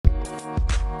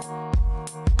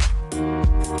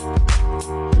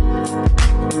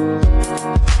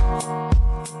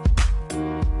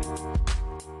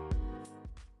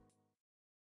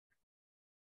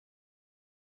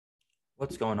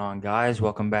What's going on, guys?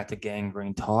 Welcome back to Gang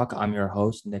Green Talk. I'm your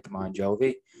host, Nick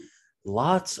Monjovi.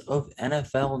 Lots of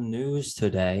NFL news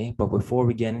today, but before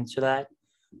we get into that,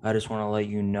 I just want to let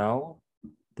you know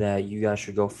that you guys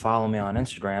should go follow me on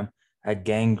Instagram at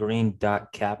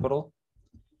ganggreen.capital.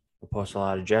 I post a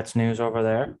lot of Jets news over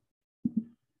there.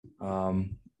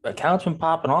 Account's been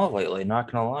popping off lately,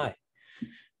 not going to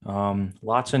lie.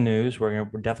 Lots of news. We're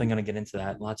definitely going to get into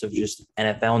that. Lots of just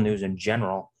NFL news in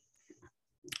general.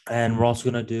 And we're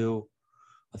also going to do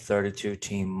a 32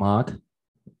 team mock,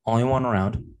 only one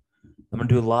round. I'm going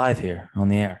to do it live here on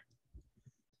the air.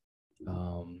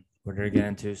 We're going to get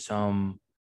into some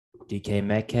DK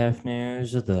Metcalf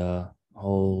news, the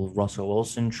whole Russell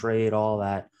Wilson trade, all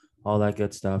that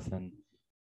good stuff, and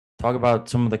talk about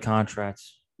some of the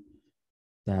contracts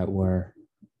that were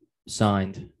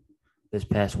signed this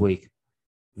past week.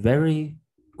 Very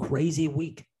crazy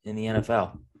week in the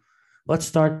NFL. Let's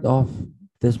start off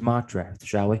this mock draft,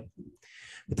 shall we?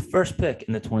 With the first pick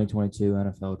in the 2022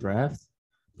 NFL draft,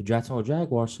 the Jacksonville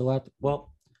Jaguars select,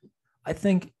 well, I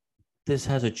think this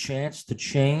has a chance to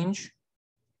change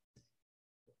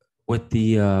with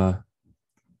the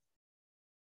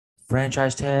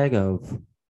franchise tag of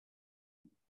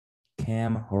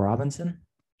Cam Robinson.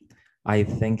 I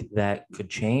think that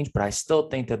could change, but I still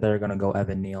think that they're going to go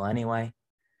Evan Neal anyway.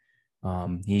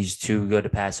 He's too good to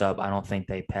pass up. I don't think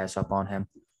they pass up on him.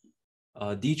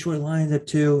 Detroit Lions at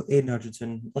 2, Aiden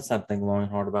Hutchinson. Let's not think long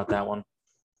and hard about that one.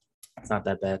 It's not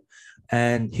that bad.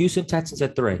 And Houston Texans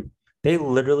at 3. They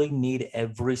literally need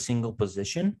every single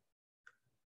position.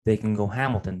 They can go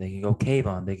Hamilton. They can go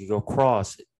Kayvon. They can go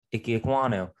Cross, Ike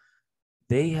Ekwonu.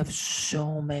 They have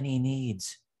so many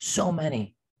needs. So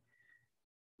many.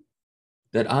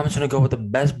 That I'm just going to go with the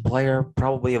best player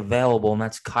probably available, and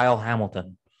that's Kyle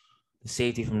Hamilton, the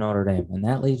safety from Notre Dame. And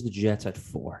that leaves the Jets at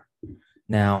 4.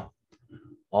 Now,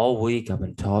 all week I've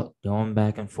been going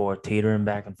back and forth, teetering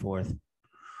back and forth,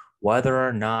 whether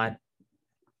or not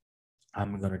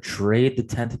I'm going to trade the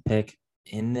 10th pick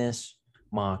in this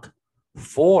mock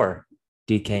for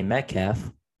DK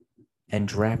Metcalf and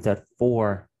draft at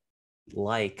 4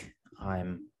 like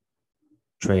I'm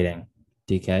trading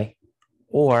DK,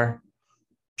 or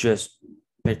just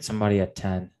pick somebody at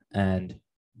 10 and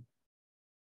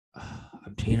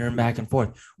I'm teetering back and forth.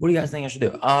 What do you guys think I should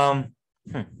do?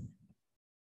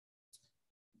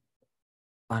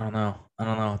 I don't know.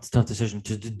 It's a tough decision.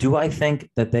 Do I think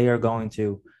that they are going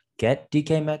to get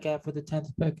DK Metcalf with the 10th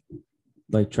pick?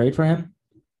 Like trade for him?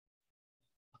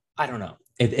 I don't know.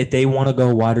 If they want to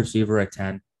go wide receiver at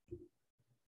 10,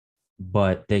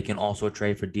 but they can also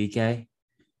trade for DK,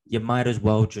 you might as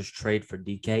well just trade for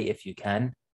DK if you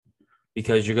can,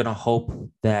 because you're going to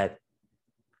hope that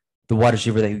the wide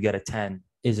receiver that you get at 10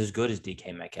 is as good as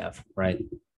DK Metcalf, right?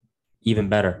 Even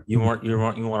better. You want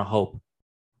to hope,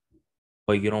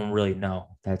 but you don't really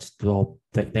know. That's the whole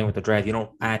thing with the draft. You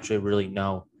don't actually really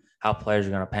know how players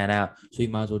are going to pan out, so you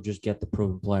might as well just get the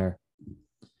proven player.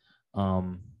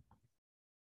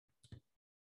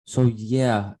 So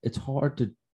yeah, it's hard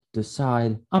to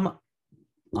decide. I'm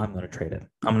going to trade it.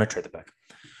 I'm going to trade the pick.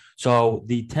 So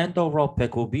the 10th overall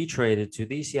pick will be traded to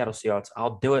the Seattle Seahawks.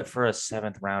 I'll do it for a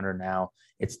 7th rounder now.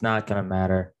 It's not going to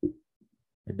matter.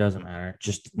 It doesn't matter.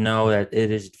 Just know that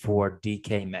it is for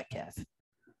DK Metcalf.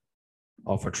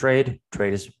 Offer trade.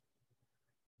 Trade is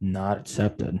not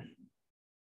accepted.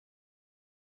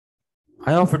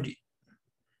 I offered you.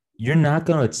 You're not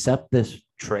going to accept this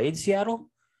trade, Seattle?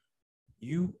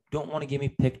 You don't want to give me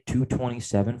pick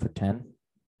 227 for 10?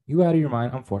 You out of your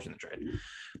mind? I'm forcing the trade.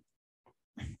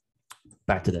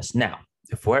 Back to this. Now,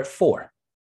 if we're at 4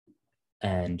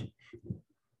 and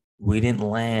we didn't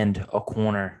land a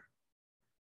corner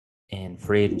in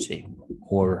free agency,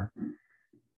 or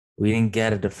we didn't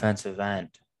get a defensive end,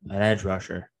 an edge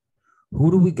rusher,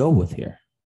 who do we go with here?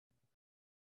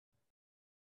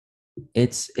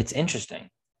 It's interesting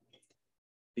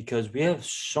because we have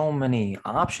so many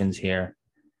options here.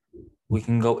 We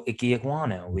can go Ike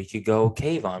Ekwonu. We could go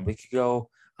Kayvon. We could go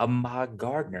Ahmad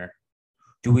Gardner.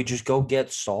 Do we just go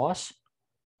get Sauce?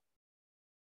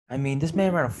 I mean, this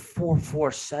man ran a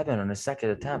 4.47 on his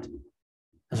second attempt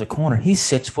as a corner. He's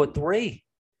 6'3".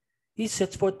 He's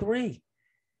 6'3".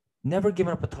 Never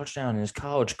given up a touchdown in his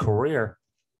college career.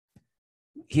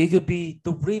 He could be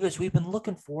the Revis we've been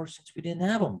looking for since we didn't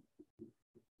have him.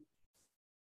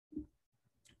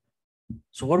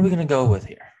 So what are we going to go with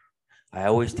here? I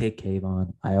always take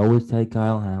Kayvon. I always take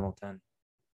Kyle Hamilton.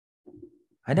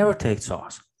 I never take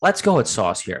Sauce. Let's go with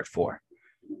Sauce here at 4.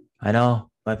 I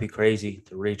know it might be crazy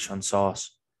to reach on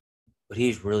Sauce, but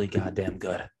he's really goddamn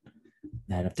good.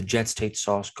 And if the Jets take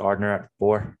Sauce Gardner at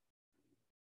 4,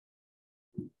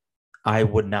 I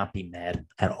would not be mad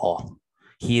at all.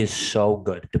 He is so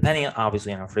good. Depending on,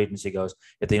 obviously on how free agency goes,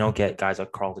 if they don't get guys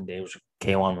like Carlton Davis,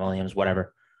 K'Wan Williams,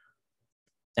 whatever,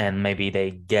 and maybe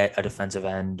they get a defensive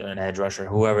end, an edge rusher,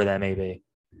 whoever that may be.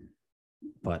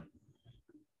 But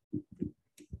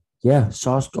yeah,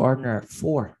 Sauce Gardner at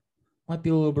 4. Might be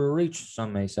a little bit of reach,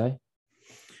 some may say.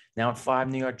 Now at 5,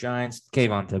 New York Giants,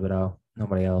 Kayvon Thibodeau.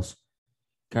 Nobody else.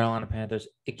 Carolina Panthers,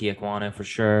 Ike Ekwonu for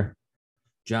sure.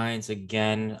 Giants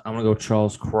again. I'm going to go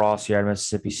Charles Cross here at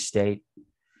Mississippi State.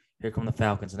 Here come the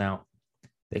Falcons now.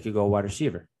 They could go wide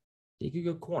receiver. They could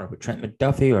go corner with Trent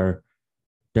McDuffie or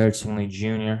Derek Stingley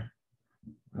Jr.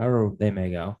 However they may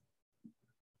go.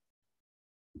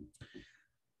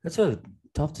 That's a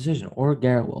tough decision. Or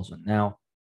Garrett Wilson. Now,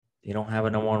 they don't have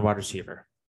a number 1 wide receiver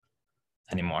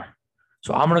anymore.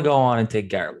 So I'm going to go on and take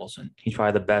Garrett Wilson. He's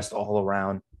probably the best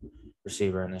all-around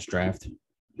receiver in this draft.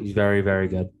 He's very, very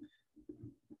good.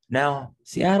 Now,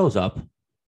 Seattle's up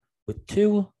with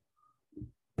 2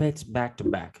 picks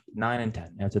back-to-back, 9 and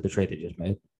 10, after the trade they just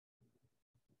made.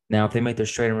 Now, if they make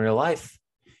this trade in real life,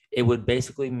 it would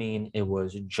basically mean it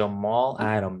was Jamal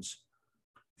Adams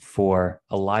for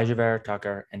Elijah Vera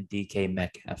Tucker and DK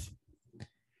Metcalf.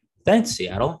 Thanks,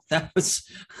 Seattle. That was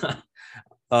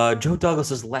Joe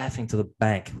Douglas is laughing to the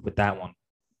bank with that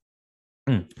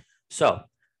one. So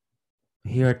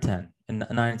here at 10 and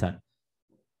 9 and 10,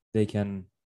 they can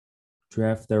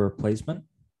draft their replacement,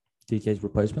 DK's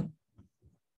replacement.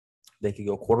 They could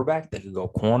go quarterback. They could go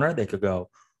corner. They could go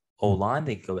O-line.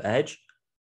 They could go edge.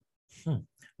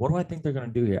 What do I think they're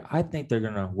going to do here? I think they're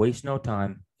going to waste no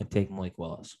time and take Malik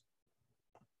Willis.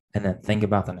 And then think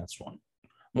about the next one.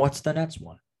 What's the next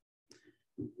one?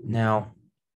 Now,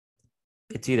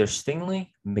 it's either Stingley,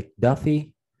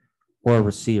 McDuffie, or a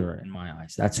receiver in my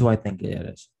eyes. That's who I think it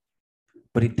is.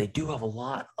 But they do have a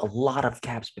lot of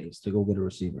cap space to go get a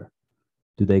receiver.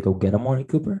 Do they go get Amari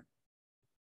Cooper?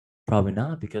 Probably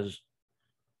not, because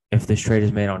if this trade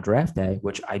is made on draft day,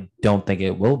 which I don't think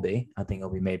it will be, I think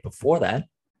it'll be made before that,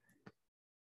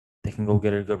 they can go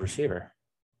get a good receiver.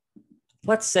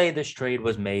 Let's say this trade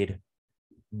was made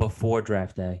before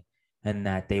draft day and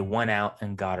that they went out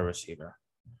and got a receiver.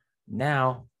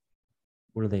 Now,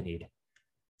 what do they need?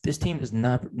 This team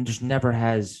just never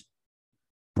has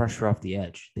pressure off the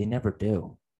edge. They never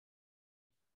do.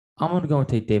 I'm going to go and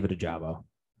take David Ojabo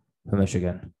from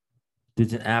Michigan.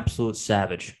 Dude's an absolute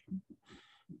savage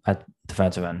at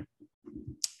defensive end.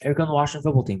 Here comes the Washington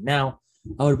football team. Now,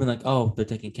 I would have been like, oh, they're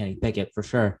taking Kenny Pickett for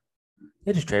sure.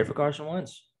 They just traded for Carson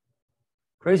Wentz.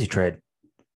 Crazy trade.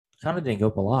 Kind of didn't go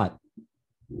up a lot.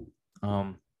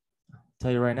 I'll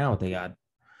tell you right now what they got.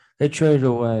 They traded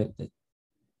away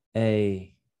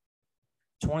a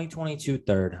 2022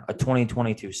 third, a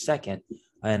 2022 second,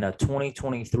 and a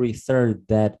 2023 third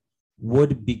that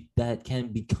can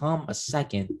become a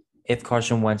second if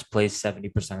Carson Wentz plays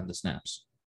 70% of the snaps.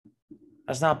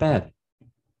 That's not bad.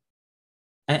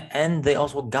 And they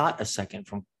also got a second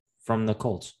from the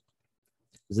Colts.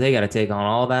 Because they got to take on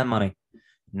all that money.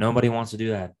 Nobody wants to do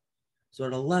that. So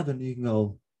at 11, you can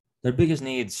go. Their biggest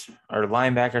needs are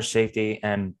linebacker, safety,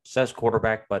 and says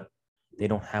quarterback, but they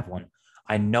don't have one.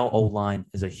 I know O-line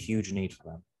is a huge need for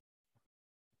them.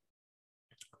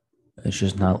 It's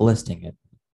just not listing it.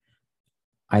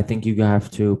 I think you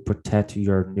have to protect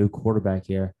your new quarterback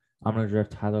here. I'm going to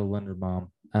draft Tyler Linderbaum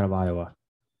out of Iowa.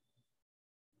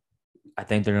 I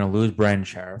think they're going to lose Brandon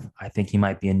Sheriff. I think he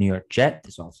might be a New York Jet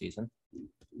this offseason.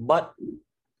 But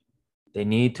they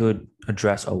need to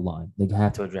address O-line. They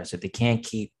have to address it. They can't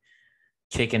keep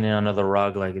kicking it under the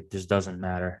rug like it just doesn't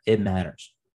matter. It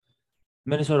matters.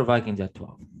 Minnesota Vikings at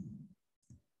 12.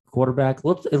 Quarterback,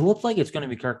 it looks like it's going to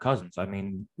be Kirk Cousins. I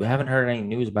mean, we haven't heard any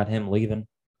news about him leaving,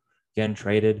 getting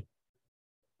traded.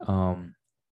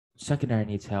 Secondary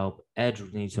needs help. Edge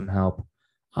needs some help.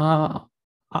 I'm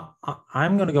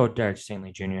going to go with Derek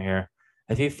Stingley Jr. here.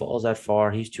 If he falls that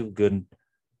far, he's too good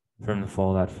for him to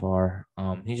fall that far.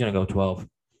 He's going to go 12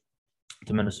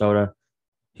 to Minnesota.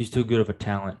 He's too good of a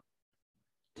talent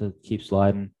to keep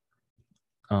sliding.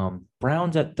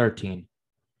 Browns at 13.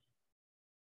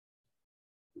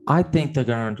 I think they're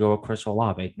going to go with Chris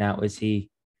Olave. Now, is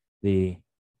he the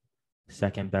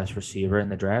second best receiver in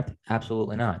the draft?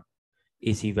 Absolutely not.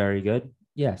 Is he very good?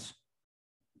 Yes.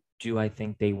 Do I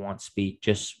think they want speed,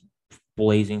 just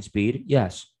blazing speed?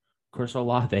 Yes. Chris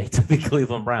Olave to the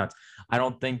Cleveland Browns. I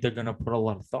don't think they're going to put a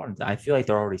lot of thought into that. I feel like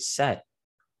they're already set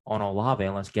on Olave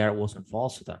unless Garrett Wilson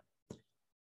falls to them.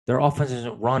 Their offense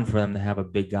isn't run for them to have a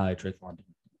big guy like Drake London.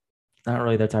 Not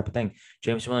really that type of thing.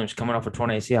 James Williams coming off a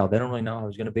torn ACL. They don't really know how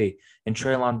he's going to be. And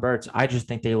Treylon Burks, I just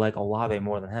think they like Olave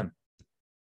more than him.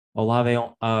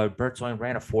 Burks only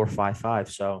ran a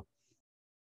 4.55, so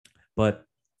but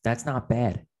that's not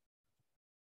bad.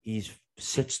 He's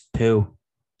 6'2",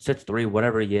 6'3",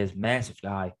 whatever he is, massive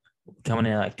guy, coming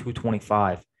in at like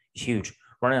 225. He's huge.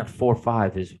 Running at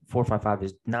 4.55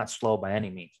 is not slow by any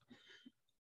means.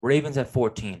 Ravens at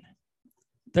 14.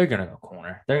 They're gonna go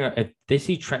corner. They're gonna if they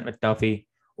see Trent McDuffie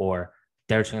or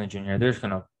Derek Stingley Jr., they're just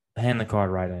gonna hand the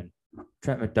card right in.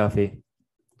 Trent McDuffie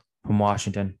from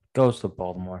Washington goes to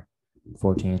Baltimore,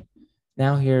 14.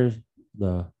 Now here's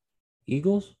the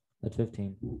Eagles at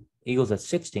 15. Eagles at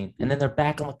 16. And then they're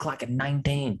back on the clock at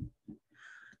 19.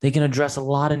 They can address a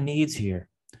lot of needs here.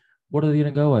 What are they going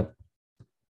to go with?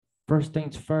 First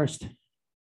things first.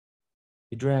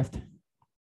 You draft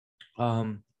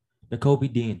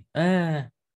Nakobe Dean.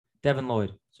 Devin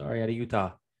Lloyd. Sorry, out of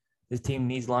Utah. This team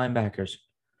needs linebackers.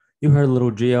 You heard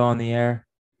little Gio on the air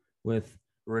with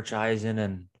Rich Eisen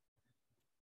and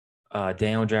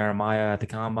Daniel Jeremiah at the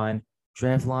combine.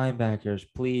 Draft linebackers,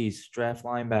 please. Draft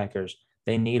linebackers.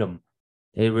 They need them.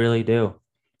 They really do.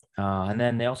 And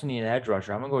then they also need an edge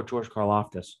rusher. I'm going to go with George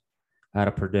Karlaftis out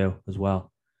of Purdue as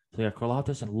well. So, yeah,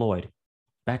 Karlaftis and Lloyd.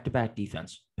 Back-to-back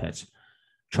defense pits.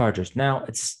 Chargers. Now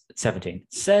it's 17.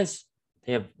 It says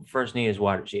they have first need as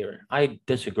wide receiver. I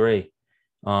disagree.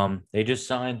 They just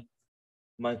signed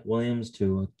Mike Williams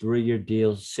to a 3-year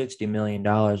deal, $60 million,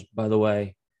 by the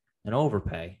way, an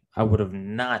overpay. I would have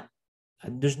not.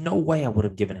 There's no way I would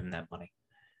have given him that money.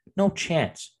 No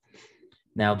chance.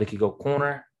 Now they could go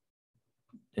corner,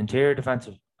 interior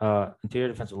defensive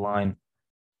line,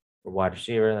 or wide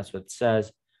receiver. That's what it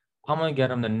says. I'm gonna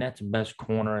get him the next best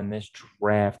corner in this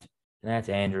draft, and that's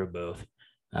Andrew Booth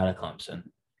out of Clemson.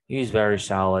 He's very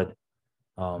solid.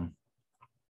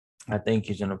 I think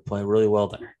he's gonna play really well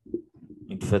there.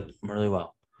 He fit really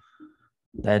well.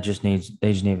 They just need.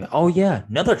 Oh yeah,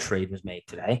 another trade was made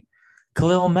today.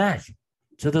 Khalil Mack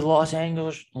to the Los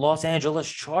Angeles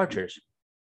Chargers.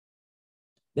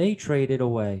 They traded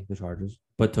away the Chargers,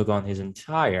 but took on his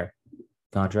entire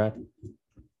contract.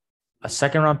 A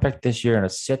second-round pick this year and a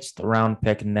sixth-round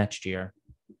pick next year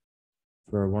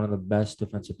for one of the best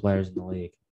defensive players in the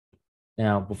league.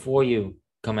 Now, before you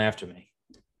come after me,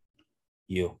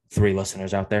 you 3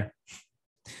 listeners out there,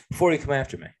 before you come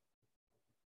after me,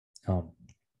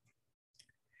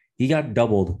 he got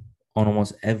doubled on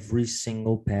almost every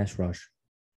single pass rush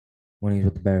when he's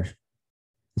with the Bears.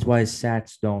 That's why his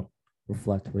sacks don't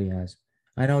reflect what he has.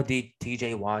 I know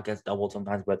TJ Watt gets doubled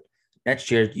sometimes, but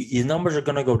next year his numbers are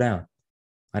going to go down.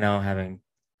 I know having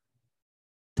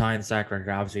tying sack record,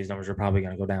 obviously his numbers are probably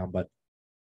going to go down, but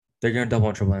they're going to double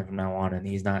and triple him from now on, and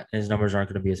his numbers aren't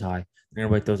going to be as high. They're going to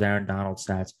break those Aaron Donald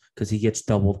stats because he gets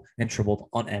doubled and tripled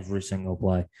on every single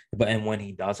play. And when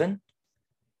he doesn't,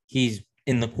 he's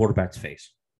in the quarterback's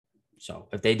face. So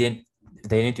if they didn't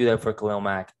do that for Khalil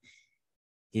Mack,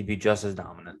 he'd be just as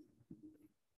dominant.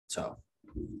 So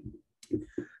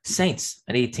Saints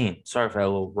at 18. Sorry for that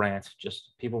little rant.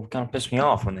 Just people kind of piss me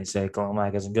off when they say Khalil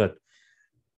Mack isn't good.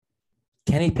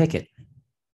 Kenny Pickett,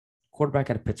 quarterback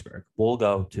out of Pittsburgh, will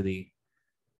go to the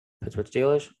Pittsburgh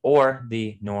Steelers or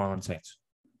the New Orleans Saints.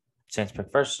 Saints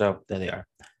pick first, so there they are.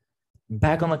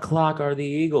 Back on the clock are the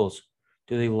Eagles.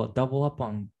 Do they double up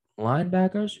on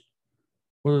linebackers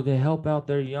or do they help out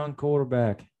their young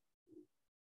quarterback?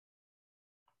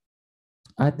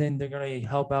 I think they're going to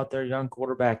help out their young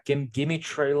quarterback. Give me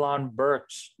Treylon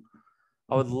Burks.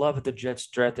 I would love if the Jets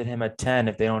drafted him at 10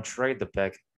 if they don't trade the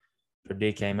pick for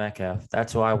DK Metcalf.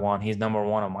 That's who I want. He's number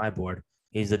 1 on my board.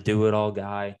 He's the do-it-all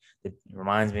guy. It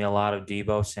reminds me a lot of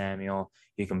Deebo Samuel.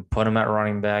 You can put him at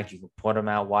running back. You can put him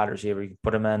at wide receiver. You can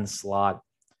put him in the slot.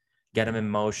 Get him in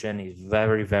motion. He's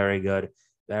very, very good.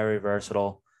 Very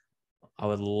versatile. I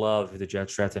would love if the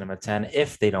Jets drafted him at 10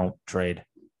 if they don't trade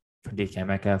for DK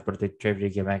Metcalf. But if they trade for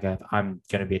DK Metcalf, I'm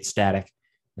going to be ecstatic.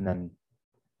 And then,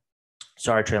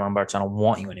 sorry, Treylon Burks, I don't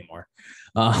want you anymore.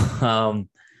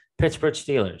 Pittsburgh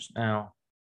Steelers. Now,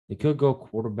 they could go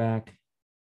quarterback.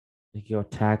 They could go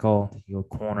tackle. They could go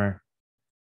corner.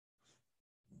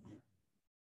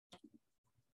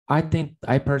 I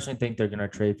personally think they're going to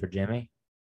trade for Jimmy.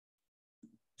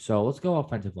 So let's go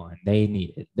offensive line. They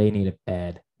need it. They need it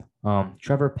bad.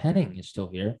 Trevor Penning is still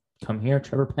here. Come here,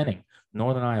 Trevor Penning,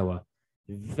 Northern Iowa.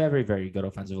 Very, very good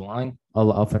offensive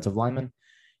lineman.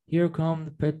 Here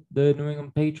come the New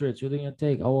England Patriots. Who are they going to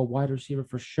take? Oh, a wide receiver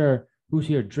for sure. Who's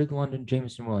here? Drake London,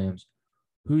 Jameson Williams.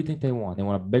 Who do you think they want? They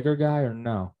want a bigger guy or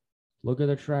no? Look at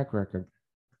their track record.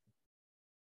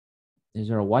 Is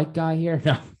there a white guy here?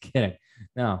 No, I'm kidding.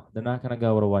 No, they're not going to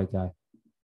go with a white guy in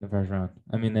the first round.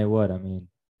 I mean, they would.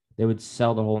 They would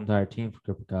sell the whole entire team for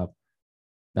Cooper Kupp.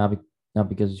 Not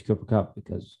because he's Cooper Kupp,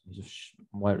 because he's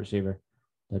a white receiver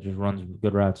that just runs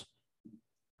good routes.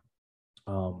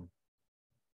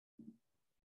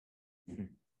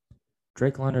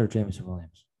 Drake London or Jameson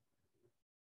Williams?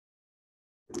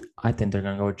 I think they're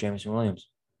going to go with Jameson Williams.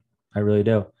 I really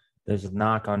do. There's a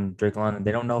knock on Drake London.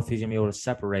 They don't know if he's going to be able to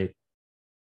separate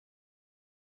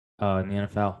in the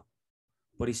NFL,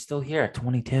 but he's still here at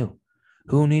 22.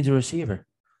 Who needs a receiver?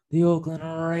 The Oakland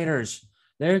Raiders.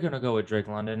 They're going to go with Drake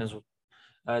London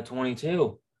at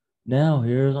 22. Now,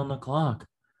 here's on the clock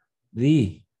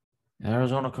the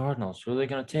Arizona Cardinals. Who are they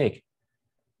going to take?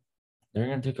 They're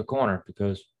going to take a corner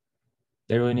because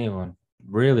they really need one.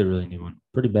 Really, really need one.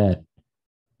 Pretty bad.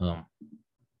 Who are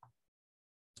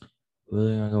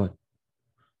they going to go with?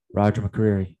 Roger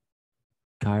McCreary,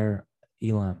 Kyer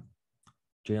Elam,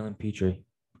 Jalen Petrie.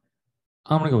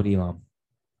 I'm going to go with Elam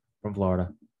from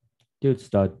Florida. Dude,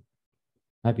 stud.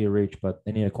 Might be a reach, but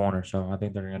they need a corner, so I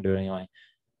think they're going to do it anyway.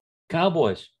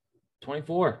 Cowboys,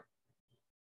 24.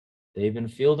 They've been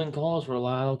fielding calls for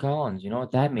Lyle Collins. You know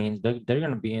what that means? They're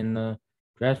going to be in the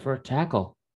draft for a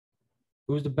tackle.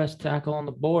 Who's the best tackle on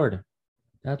the board?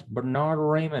 That's Bernard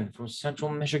Raymond from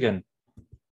Central Michigan.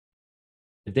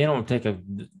 If they don't take a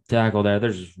tackle there,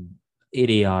 they're just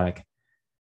idiotic.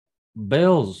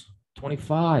 Bills,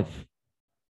 25.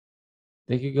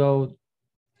 They could go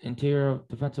interior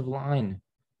defensive line,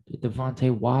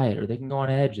 Devontae Wyatt, or they can go on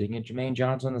edge. They can get Jermaine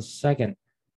Johnson the second.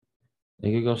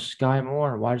 They could go Sky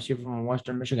Moore, wide receiver from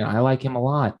Western Michigan. I like him a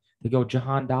lot. They go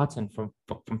Jahan Dotson from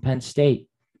Penn State.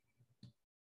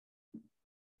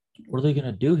 What are they going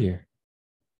to do here?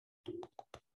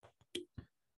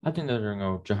 I think they're going to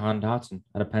go Jahan Dotson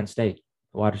out of Penn State,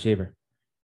 the wide receiver.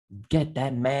 Get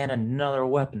that man another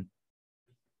weapon.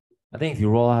 I think if you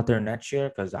roll out there next year,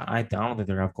 because I don't think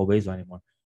they're going to have Cole Beasley anymore,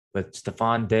 but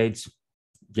Stephon Diggs,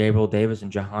 Gabriel Davis,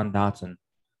 and Jahan Dotson,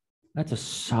 that's a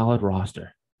solid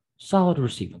roster. Solid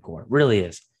receiving core. Really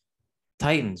is.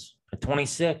 Titans at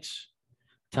 26.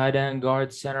 Tight end,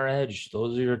 guard, center, edge.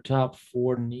 Those are your top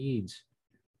 4 needs.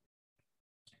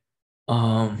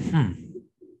 We're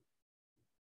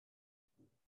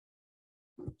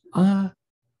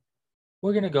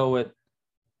gonna go with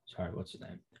what's his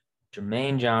name?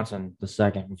 Jermaine Johnson, the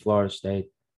second from Florida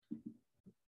State.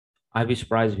 I'd be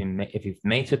surprised if he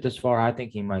makes it this far. I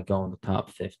think he might go in the top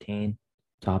 15,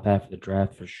 top half of the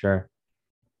draft for sure.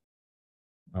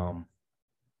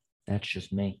 That's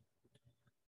just me.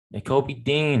 Nakobe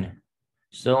Dean,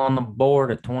 still on the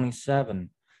board at 27.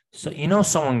 So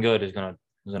someone good is gonna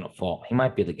fall. He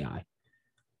might be the guy.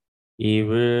 He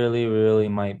really, really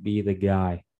might be the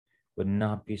guy. Would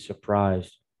not be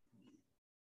surprised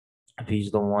if he's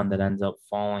the one that ends up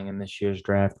falling in this year's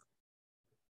draft.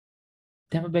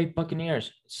 Tampa Bay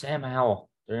Buccaneers, Sam Howell.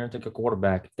 They're gonna take a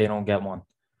quarterback if they don't get one.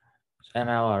 Sam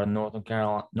Howell out of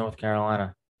North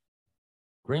Carolina.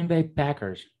 Green Bay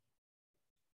Packers,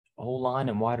 O-line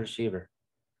and wide receiver.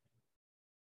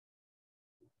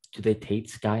 Do they take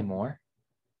Sky Moore?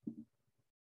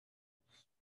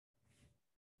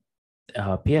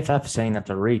 PFF is saying that's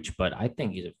a reach, but I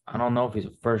think I don't know if he's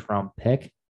a first round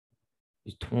pick.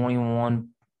 He's 21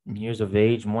 years of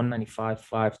age, 195,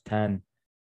 5'10".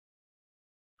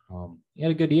 He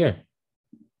had a good year.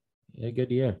 He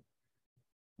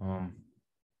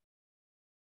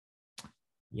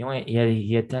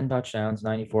had 10 touchdowns,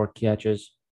 94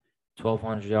 catches,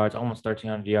 1,200 yards, almost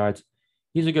 1,300 yards.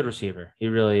 He's a good receiver. He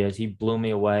really is. He blew me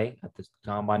away at this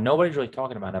combine. Nobody's really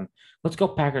talking about him. Let's go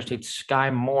Packers take Sky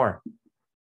Moore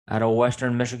out of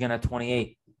Western Michigan at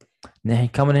 28. Then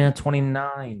coming in at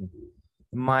 29,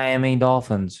 Miami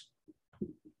Dolphins.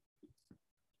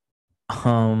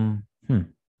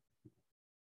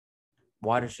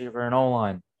 Wide receiver and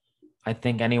O-line. I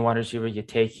think any wide receiver you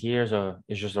take here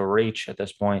is just a reach at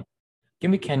this point.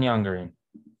 Give me Kenyon Green,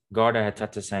 guard at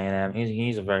Texas A&M.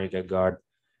 He's a very good guard.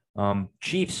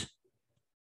 Chiefs,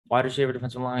 wide receiver,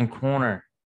 defensive line, corner.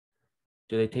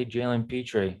 Do they take Jalen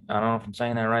Petrie? I don't know if I'm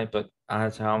saying that right, but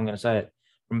that's how I'm gonna say it.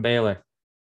 From Baylor.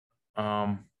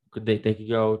 They could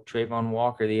go Trayvon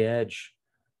Walker, the edge.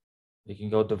 They can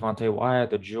go Devontae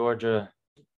Wyatt, the Georgia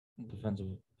defensive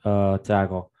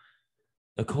tackle.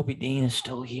 The Kobe Dean is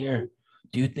still here.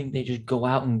 Do you think they just go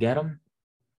out and get him?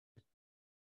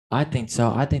 I think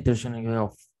so. I think they're just gonna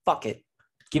go, fuck it.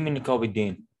 Give me Nakobe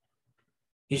Dean.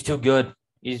 He's too good.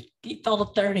 He fell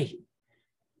to 30.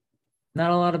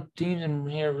 Not a lot of teams in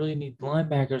here really need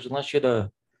linebackers unless you're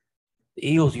the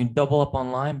Eagles. You can double up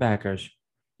on linebackers.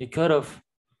 You could have,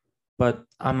 but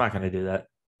I'm not going to do that.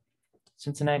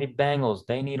 Cincinnati Bengals,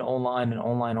 they need O-line and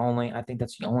O-line only. I think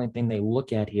that's the only thing they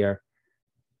look at here.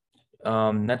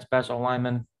 Next best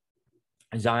O-lineman,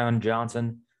 Zion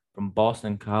Johnson from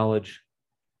Boston College.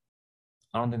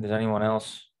 I don't think there's anyone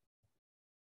else.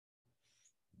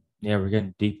 Yeah, we're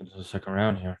getting deep into the second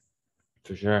round here.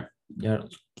 for sure. Yeah,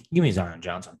 give me Zion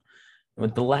Johnson.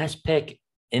 With the last pick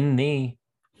in the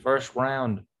first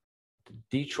round, the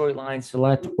Detroit Lions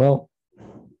select. Well,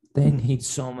 they need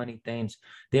so many things.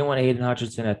 They want Aiden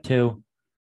Hutchinson at 2.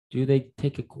 Do they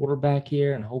take a quarterback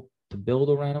here and hope to build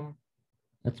around him?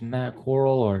 That's Matt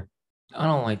Corral, or I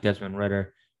don't like Desmond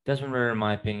Ritter. Desmond Ritter, in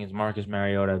my opinion, is Marcus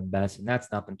Mariota at best, and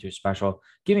that's nothing too special.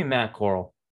 Give me Matt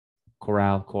Corral,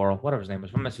 whatever his name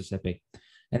is, from Mississippi.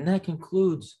 And that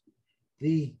concludes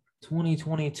the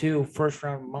 2022 first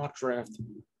round mock draft.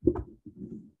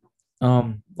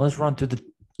 Let's run through the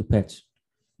picks.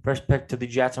 First pick to the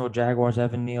Jacksonville Jaguars,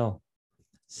 Evan Neal.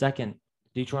 Second,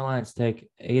 Detroit Lions take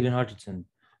Aiden Hutchinson.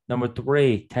 Number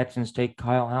 3, Texans take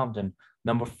Kyle Hamilton.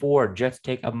 Number 4, Jets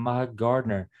take Ahmad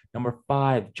Gardner. Number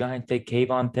 5, Giants take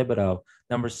Kayvon Thibodeau.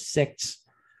 Number 6,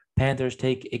 Panthers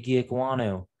take Iggy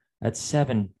Ekwonu. At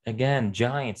 7, again,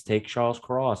 Giants take Charles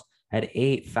Cross. At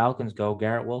 8, Falcons go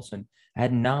Garrett Wilson.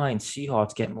 At 9,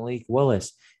 Seahawks get Malik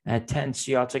Willis. At 10,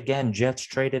 Seahawks again. Jets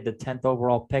traded the 10th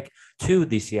overall pick to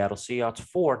the Seattle Seahawks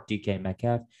for DK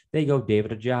Metcalf. They go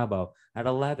David Ojabo. At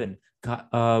 11,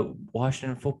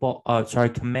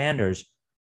 Commanders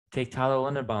take Tyler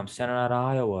Linderbaum, center out of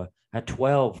Iowa. At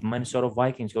 12, Minnesota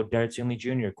Vikings go Derek Stingley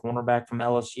Jr., cornerback from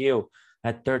LSU.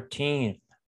 At 13,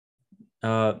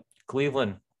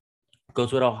 Cleveland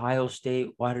goes with Ohio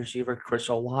State wide receiver Chris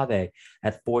Olave.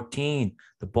 At 14,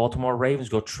 the Baltimore Ravens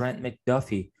go Trent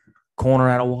McDuffie, corner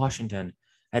out of Washington.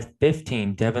 At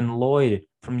 15, Devin Lloyd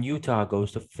from Utah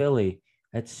goes to Philly.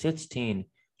 At 16,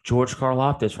 George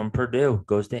Karlaftis from Purdue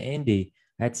goes to Indy.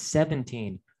 At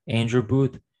 17, Andrew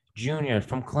Booth Jr.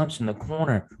 from Clemson, the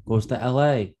corner, goes to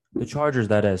LA, the Chargers,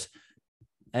 that is.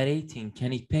 At 18,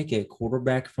 Kenny Pickett,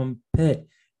 quarterback from Pitt,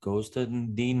 goes to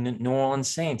the New Orleans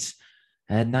Saints.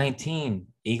 At 19,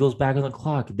 Eagles back on the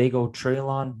clock. They go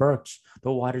Treylon Burks,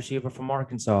 the wide receiver from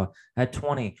Arkansas. At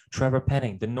 20, Trevor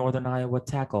Penning, the Northern Iowa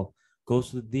tackle,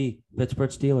 goes to the Pittsburgh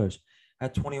Steelers.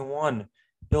 At 21,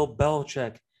 Bill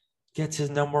Belichick gets his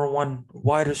number 1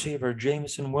 wide receiver,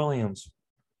 Jameson Williams,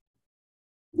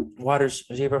 wide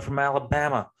receiver from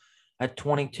Alabama. At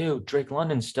 22, Drake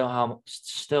London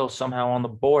still somehow on the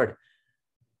board.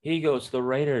 He goes to the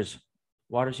Raiders,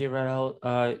 wide receiver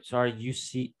at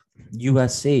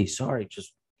USC. Sorry,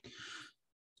 just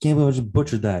can't believe I just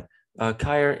butchered that.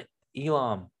 Kyer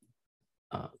Elam,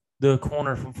 the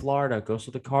corner from Florida, goes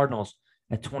to the Cardinals.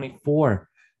 At 24,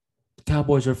 the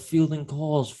Cowboys are fielding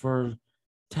calls for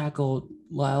tackle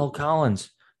Lyle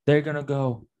Collins. They're going to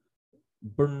go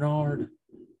Bernard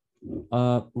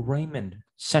Raymond,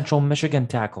 Central Michigan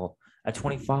tackle. At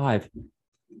 25,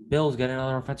 Bills get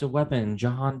another offensive weapon,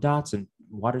 Jahan Dotson,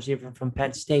 wide receiver from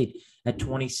Penn State. At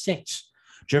 26,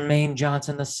 Jermaine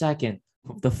Johnson II,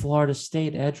 the Florida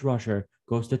State edge rusher,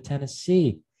 goes to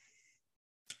Tennessee.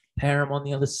 Pair him on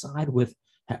the other side with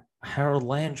Harold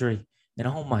Landry. And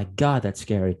oh my God, that's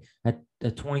scary. At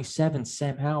 27,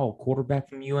 Sam Howell, quarterback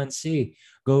from UNC,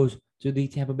 goes to the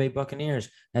Tampa Bay Buccaneers.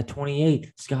 At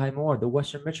 28, Sky Moore, the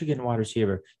Western Michigan wide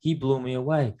receiver. He blew me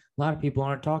away. A lot of people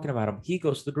aren't talking about him. He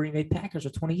goes to the Green Bay Packers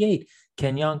at 28.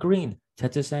 Kenyon Green,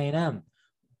 Texas A&M.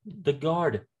 The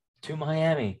guard to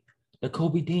Miami. The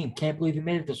Kobe Dean, can't believe he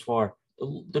made it this far.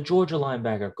 The Georgia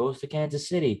linebacker goes to Kansas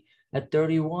City. At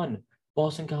 31,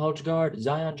 Boston College guard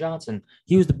Zion Johnson.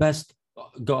 He was the best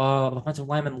offensive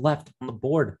lineman left on the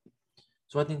board.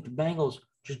 So I think the Bengals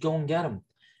just go and get him.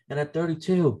 And at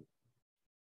 32,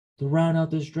 to round out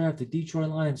this draft, the Detroit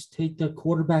Lions take the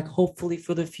quarterback, hopefully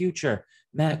for the future,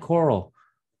 Matt Corral,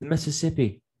 the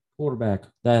Mississippi quarterback.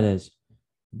 That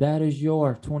is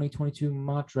your 2022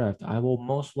 mock draft. I will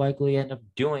most likely end up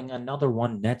doing another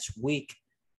one next week.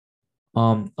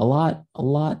 A lot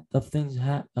of things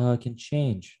can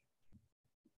change.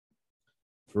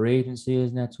 Free agency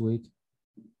is next week.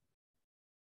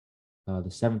 The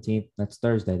 17th. That's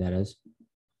Thursday, that is.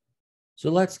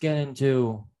 So let's get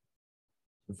into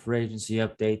the free agency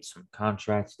updates, some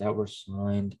contracts that were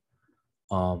signed,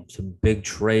 some big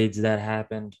trades that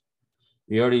happened.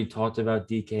 We already talked about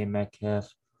DK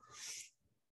Metcalf.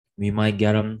 We might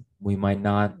get him. We might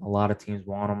not. A lot of teams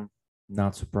want him.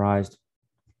 Not surprised.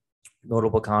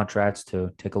 Notable contracts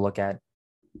to take a look at.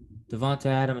 Devonta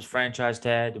Adams franchise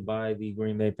tag by the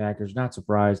Green Bay Packers. Not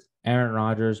surprised. Aaron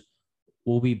Rodgers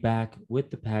will be back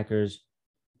with the Packers.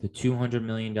 The $200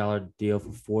 million deal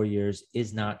for 4 years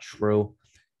is not true.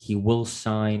 He will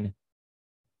sign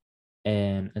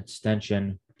an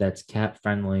extension that's cap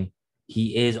friendly.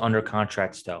 He is under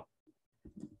contract still.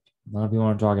 A lot of people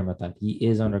aren't talking about that. He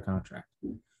is under contract.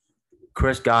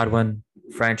 Chris Godwin,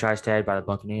 franchise tag by the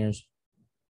Buccaneers.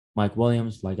 Mike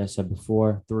Williams, like I said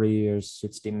before, 3 years,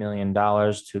 $60 million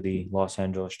to the Los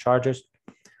Angeles Chargers.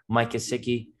 Mike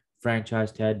Gesicki,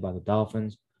 franchise tag by the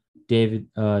Dolphins.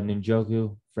 David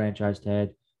Njoku, franchise tag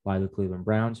by the Cleveland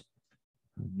Browns.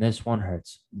 This one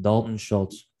hurts. Dalton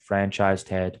Schultz, franchise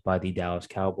tag by the Dallas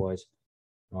Cowboys.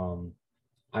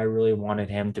 I really wanted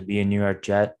him to be a New York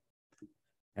Jet,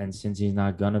 and since he's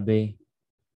not gonna be,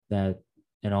 that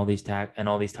and all these tight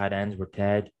ends were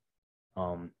tagged.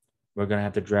 We're gonna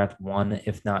have to draft one,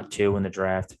 if not two, in the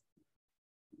draft.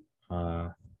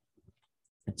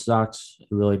 It sucks. It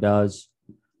really does.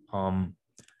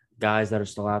 Guys that are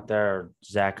still out there are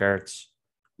Zach Ertz,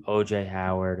 OJ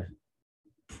Howard.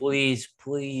 Please,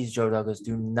 please, Joe Douglas,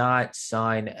 do not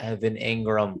sign Evan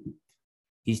Ingram.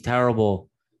 He's terrible.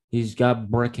 He's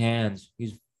got brick hands.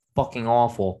 He's fucking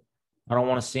awful. I don't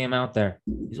want to see him out there.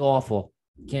 He's awful.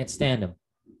 Can't stand him.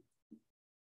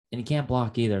 And he can't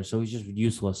block either, so he's just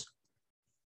useless.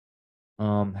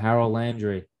 Harold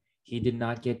Landry. He did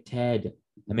not get tagged.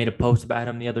 I made a post about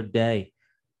him the other day.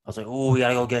 I was like, oh, we got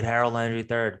to go get Harold Landry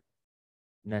third.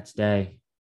 Next day,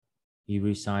 he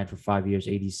re-signed for 5 years,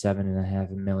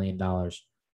 $87.5 million.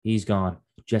 He's gone.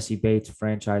 Jesse Bates,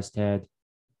 franchise tag.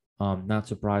 Not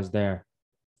surprised there.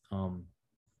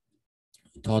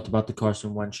 Talked about the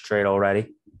Carson Wentz trade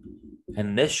already.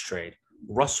 And this trade,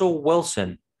 Russell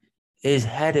Wilson is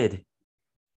headed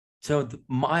to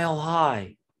Mile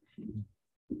High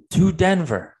to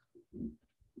Denver,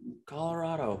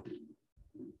 Colorado,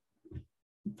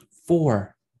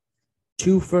 for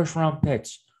 2 first-round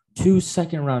picks, 2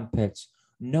 second-round picks,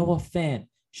 Noah Fant,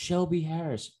 Shelby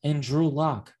Harris, and Drew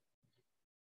Lock.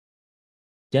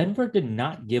 Denver did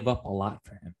not give up a lot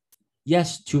for him.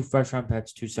 Yes, 2 first-round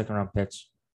picks, 2 second-round picks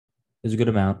is a good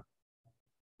amount.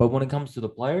 But when it comes to the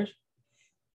players,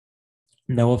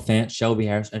 Noah Fant, Shelby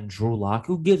Harris, and Drew Lock,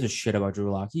 who gives a shit about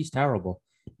Drew Lock? He's terrible.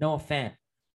 Noah Fant,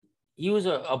 he was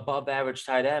a above average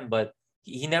tight end, but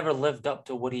he never lived up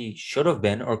to what he should have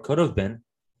been or could have been.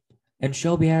 And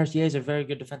Shelby Harris, yeah, is a very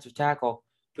good defensive tackle,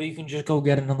 but you can just go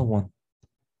get another one.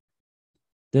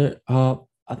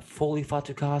 Foley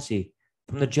Fatukasi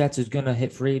from the Jets is gonna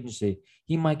hit free agency.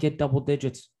 He might get double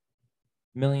digits,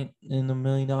 in the $1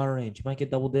 million range. He might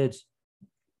get double digits.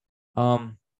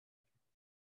 I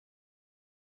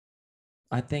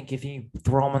think if you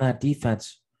throw him on that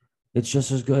defense, it's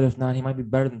just as good. If not, he might be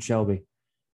better than Shelby.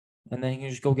 And then you can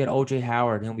just go get OJ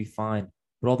Howard and he'll be fine.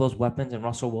 With all those weapons and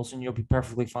Russell Wilson, you'll be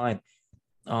perfectly fine.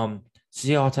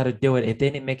 Seahawks had to do it. If they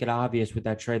didn't make it obvious with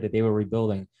that trade that they were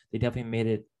rebuilding, they definitely made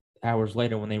it hours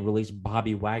later when they released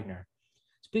Bobby Wagner.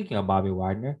 Speaking of Bobby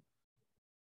Wagner,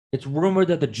 it's rumored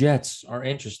that the Jets are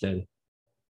interested,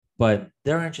 but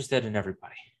they're interested in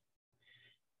everybody.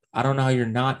 I don't know how you're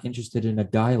not interested in a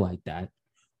guy like that.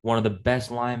 One of the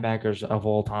best linebackers of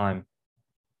all time.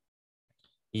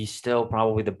 He's still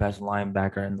probably the best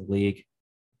linebacker in the league.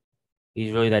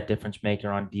 He's really that difference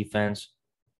maker on defense.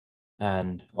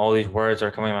 And all these words are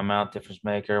coming out of my mouth, difference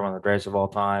maker, one of the greatest of all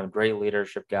time, great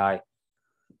leadership guy.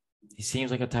 He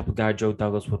seems like a type of guy Joe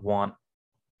Douglas would want.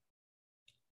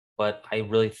 But I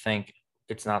really think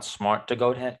it's not smart to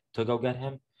go get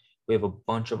him. We have a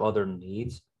bunch of other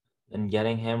needs, and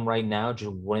getting him right now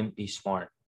just wouldn't be smart.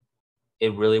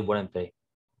 It really wouldn't be.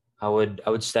 I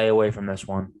would stay away from this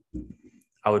one.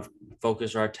 I would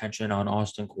focus our attention on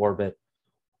Austin Corbett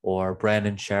or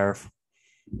Brandon Sheriff,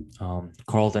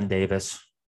 Carlton Davis.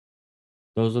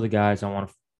 Those are the guys I want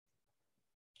to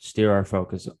steer our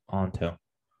focus onto.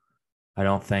 I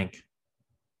don't think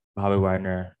Bobby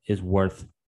Wagner is worth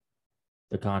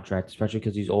the contract, especially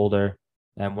because he's older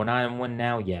and we're not in win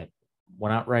now yet. We're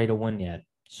not ready to win yet.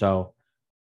 So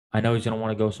I know he's going to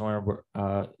want to go somewhere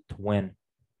to win,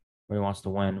 where he wants to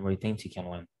win, where he thinks he can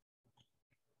win.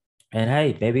 And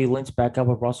hey, maybe he links back up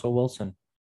with Russell Wilson,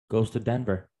 goes to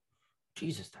Denver.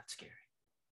 Jesus, that's scary.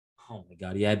 Oh my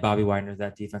God, he had Bobby Wagner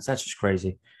that defense. That's just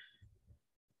crazy.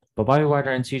 But Bobby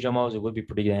Wagner and CJ Mosley would be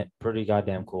pretty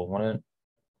goddamn cool, wouldn't it?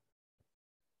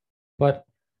 But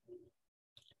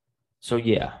so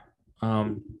yeah,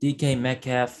 DK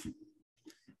Metcalf.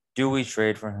 Do we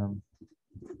trade for him?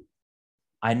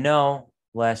 I know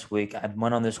last week I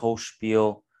went on this whole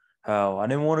spiel how I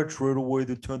didn't want to trade away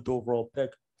the 10th overall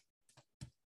pick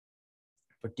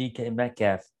for DK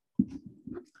Metcalf.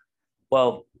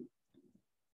 Well,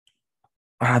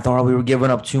 I thought we were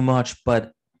giving up too much,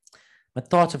 but my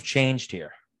thoughts have changed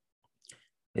here.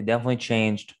 They definitely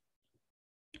changed.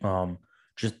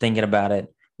 Just thinking about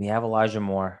it, we have Elijah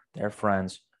Moore. They're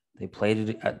friends. They play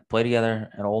together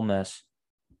at Ole Miss.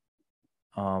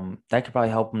 That could probably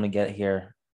help him to get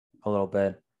here a little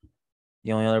bit.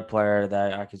 The only other player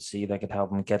that I could see that could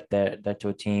help him get that to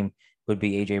a team would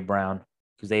be AJ Brown,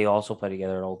 because they also play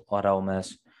together at Ole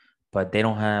Miss, but they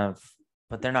don't have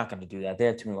but they're not going to do that. They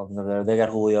have too many weapons over there. They got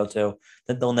Julio too.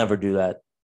 They'll never do that.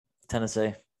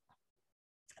 Tennessee,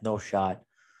 no shot.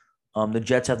 The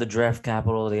Jets have the draft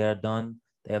capital to get it done.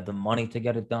 They have the money to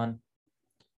get it done.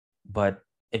 But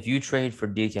if you trade for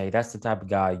DK, that's the type of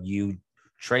guy you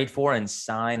trade for and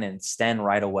sign and stand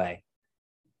right away.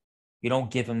 You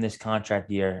don't give him this contract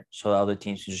year so the other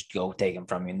teams can just go take him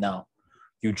from you. No.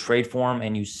 You trade for him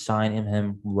and you sign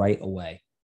him right away.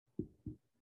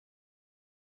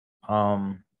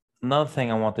 Another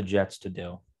thing I want the Jets to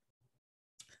do.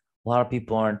 A lot of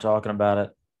people aren't talking about it.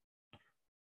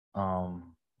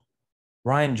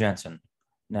 Ryan Jensen.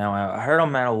 Now, I heard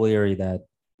on Matt O'Leary that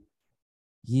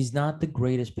he's not the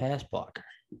greatest pass blocker.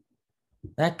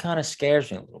 That kind of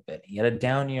scares me a little bit. He had a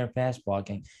down year of pass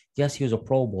blocking. Yes, he was a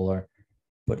Pro Bowler,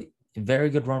 but a very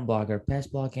good run blocker. Pass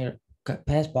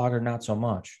blocker, not so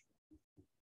much.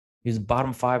 He's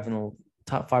top 5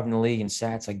 in the league in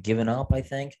stats, like giving up, I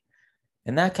think.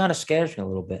 And that kind of scares me a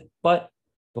little bit. But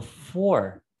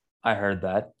before I heard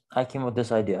that, I came up with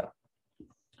this idea.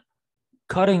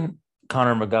 Cutting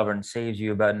Connor McGovern saves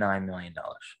you about $9 million.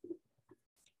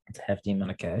 It's a hefty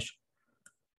amount of cash.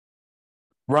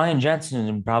 Ryan Jensen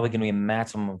is probably going to be a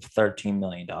maximum of $13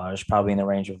 million, probably in the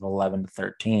range of 11 to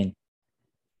 13.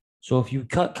 So if you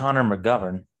cut Connor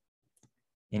McGovern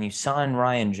and you sign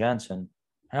Ryan Jensen,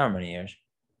 how many years?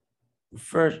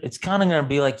 First, it's kind of going to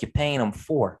be like you're paying him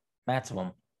 4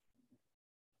 maximum.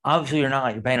 Obviously, you're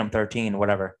not. You're paying him 13,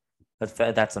 whatever.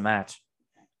 That's the max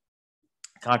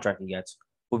contract he gets.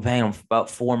 We're paying him about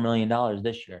 $4 million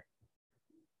this year.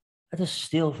 That's a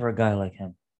steal for a guy like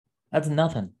him. That's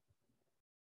nothing.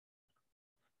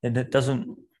 And it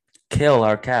doesn't kill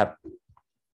our cap.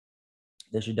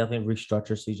 They should definitely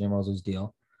restructure CJ Mosley's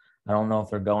deal. I don't know if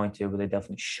they're going to, but they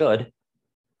definitely should.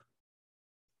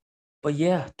 But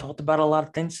yeah, talked about a lot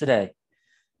of things today.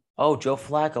 Oh, Joe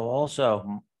Flacco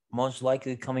also most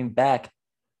likely coming back.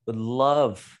 Would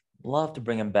love to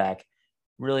bring him back.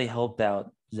 Really helped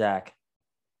out Zach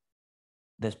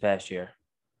this past year.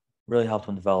 Really helped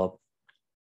him develop.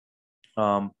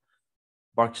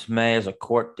 Marcus May has a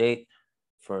court date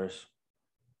for his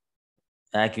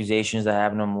accusations that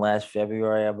happened to him last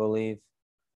February, I believe.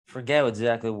 Forget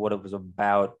exactly what it was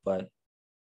about, but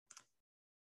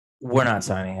we're not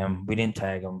signing him. We didn't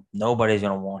tag him. Nobody's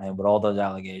going to want him with all those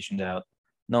allegations out.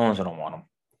 No one's going to want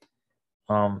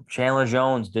him. Chandler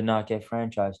Jones did not get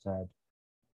franchise tagged.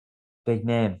 Big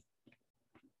name.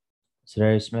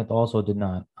 Cedarius Smith also did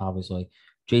not, obviously.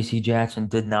 J.C. Jackson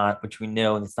did not, which we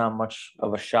knew, and it's not much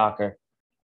of a shocker.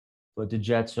 But the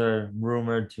Jets are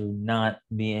rumored to not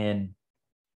be in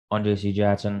on J.C.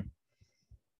 Jackson.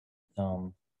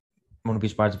 Wouldn't be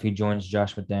surprised if he joins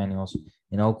Josh McDaniels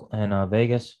in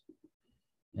Vegas.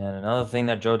 And another thing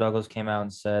that Joe Douglas came out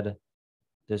and said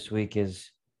this week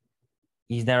is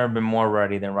he's never been more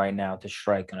ready than right now to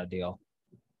strike on a deal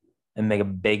and make a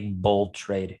big, bold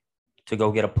trade to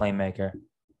go get a playmaker.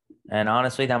 And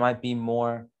honestly, that might be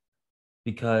more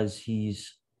because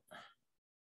he's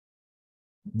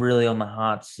really on the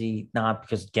hot seat, not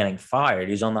because of getting fired.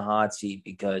 He's on the hot seat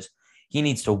because he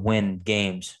needs to win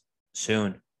games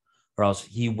soon or else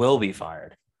he will be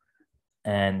fired.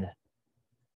 And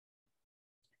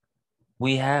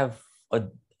we have a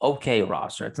okay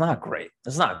roster. It's not great.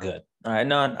 It's not good. All right,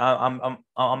 no,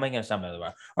 I'm making a statement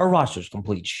about our roster is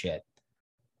complete shit.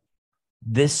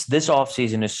 This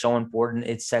offseason is so important.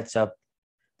 It sets up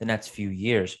the next few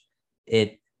years.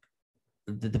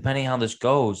 Depending how this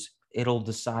goes, it'll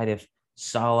decide if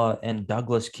Saleh and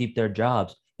Douglas keep their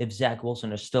jobs, if Zach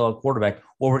Wilson is still a quarterback,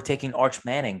 or we're taking Arch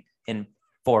Manning in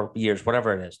 4 years,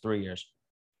 whatever it is, 3 years,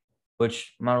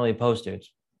 which I'm not really opposed to.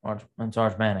 It's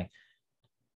Arch Manning.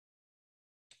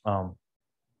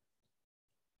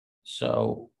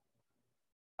 So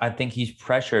I think he's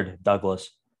pressured Douglas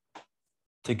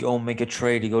to go make a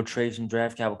trade, to go trade some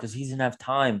draft capital because he doesn't have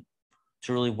time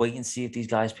to really wait and see if these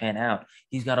guys pan out.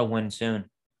 He's got to win soon.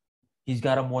 He's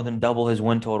got to more than double his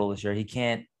win total this year. He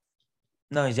can't.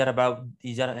 No, has to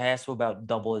about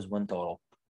double his win total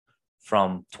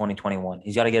from 2021.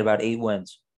 He's got to get about 8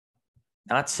 wins,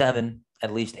 not 7,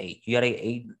 at least 8. You got to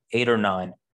get 8 or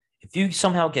 9. If you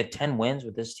somehow get 10 wins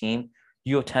with this team,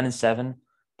 you go 10-7,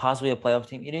 possibly a playoff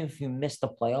team. Even if you miss the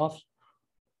playoffs,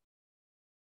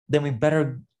 then we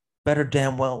better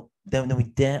damn well then we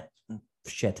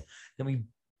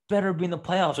better be in the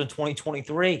playoffs in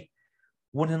 2023.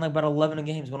 Winning like about 11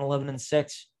 games, win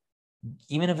 11-6,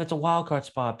 even if it's a wild card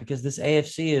spot, because this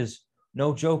AFC is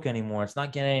no joke anymore. It's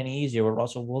not getting any easier with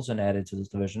Russell Wilson added to this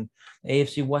division. The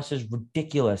AFC West is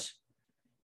ridiculous.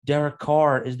 Derek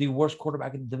Carr is the worst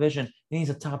quarterback in the division. He's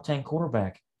a top 10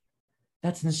 quarterback.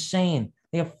 That's insane.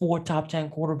 They have 4 top 10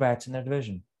 quarterbacks in their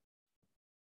division.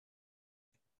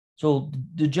 So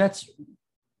the Jets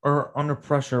are under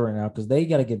pressure right now because they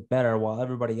got to get better while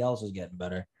everybody else is getting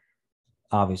better,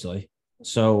 obviously.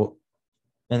 So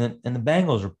and the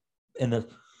Bengals are in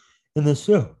the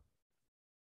show.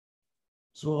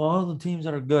 So all the teams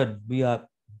that are good, we got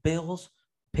Bills,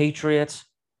 Patriots.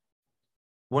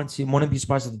 Wouldn't be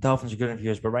surprised if the Dolphins are good in a few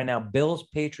years, but right now, Bills,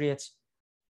 Patriots,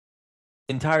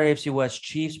 entire AFC West,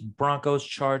 Chiefs, Broncos,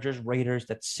 Chargers, Raiders.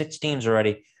 That's 6 teams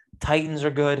already. Titans are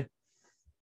good.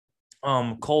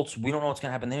 Colts, we don't know what's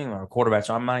gonna happen anyway. Our quarterback,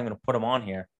 so I'm not even gonna put them on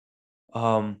here.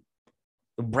 Um,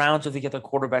 the Browns, if they get their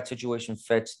quarterback situation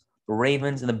fixed, the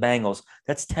Ravens and the Bengals.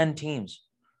 That's 10 teams.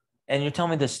 And you're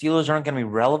telling me the Steelers aren't gonna be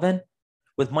relevant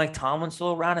with Mike Tomlin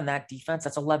still around in that defense?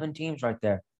 That's 11 teams right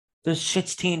there. There's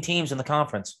 16 teams in the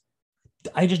conference.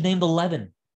 I just named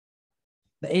 11.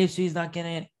 The AFC is not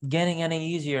getting any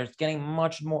easier. It's getting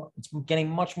much more. It's getting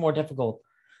much more difficult.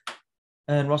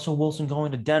 And Russell Wilson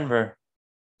going to Denver,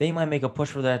 they might make a push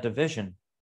for that division.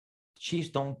 The Chiefs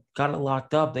don't got it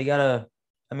locked up. They gotta.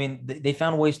 I mean, they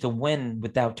found ways to win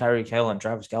without Tyreek Hill and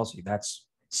Travis Kelce. That's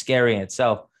scary in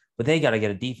itself. But they got to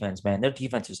get a defense, man. Their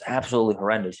defense is absolutely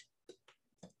horrendous.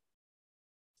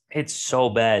 It's so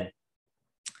bad.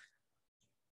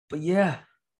 But yeah,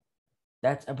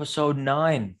 that's episode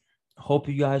 9. Hope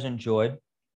you guys enjoyed.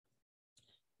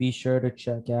 Be sure to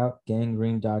check out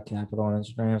gangrene.capital on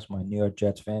Instagram. It's my New York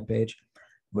Jets fan page.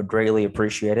 Would greatly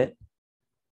appreciate it.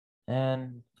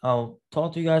 And I'll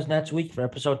talk to you guys next week for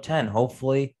episode 10.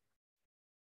 Hopefully,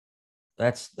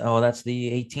 that's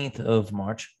the 18th of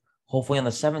March. Hopefully on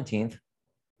the 17th,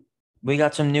 we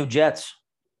got some new Jets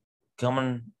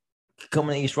coming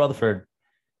to East Rutherford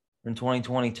in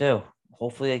 2022.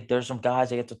 Hopefully there's some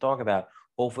guys I get to talk about.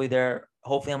 Hopefully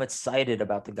I'm excited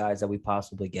about the guys that we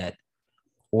possibly get,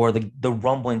 or the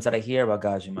rumblings that I hear about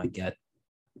guys we might get.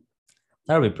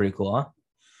 That would be pretty cool, huh?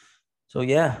 So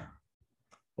yeah.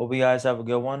 Hope you guys have a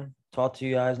good one. Talk to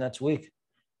you guys next week.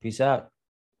 Peace out.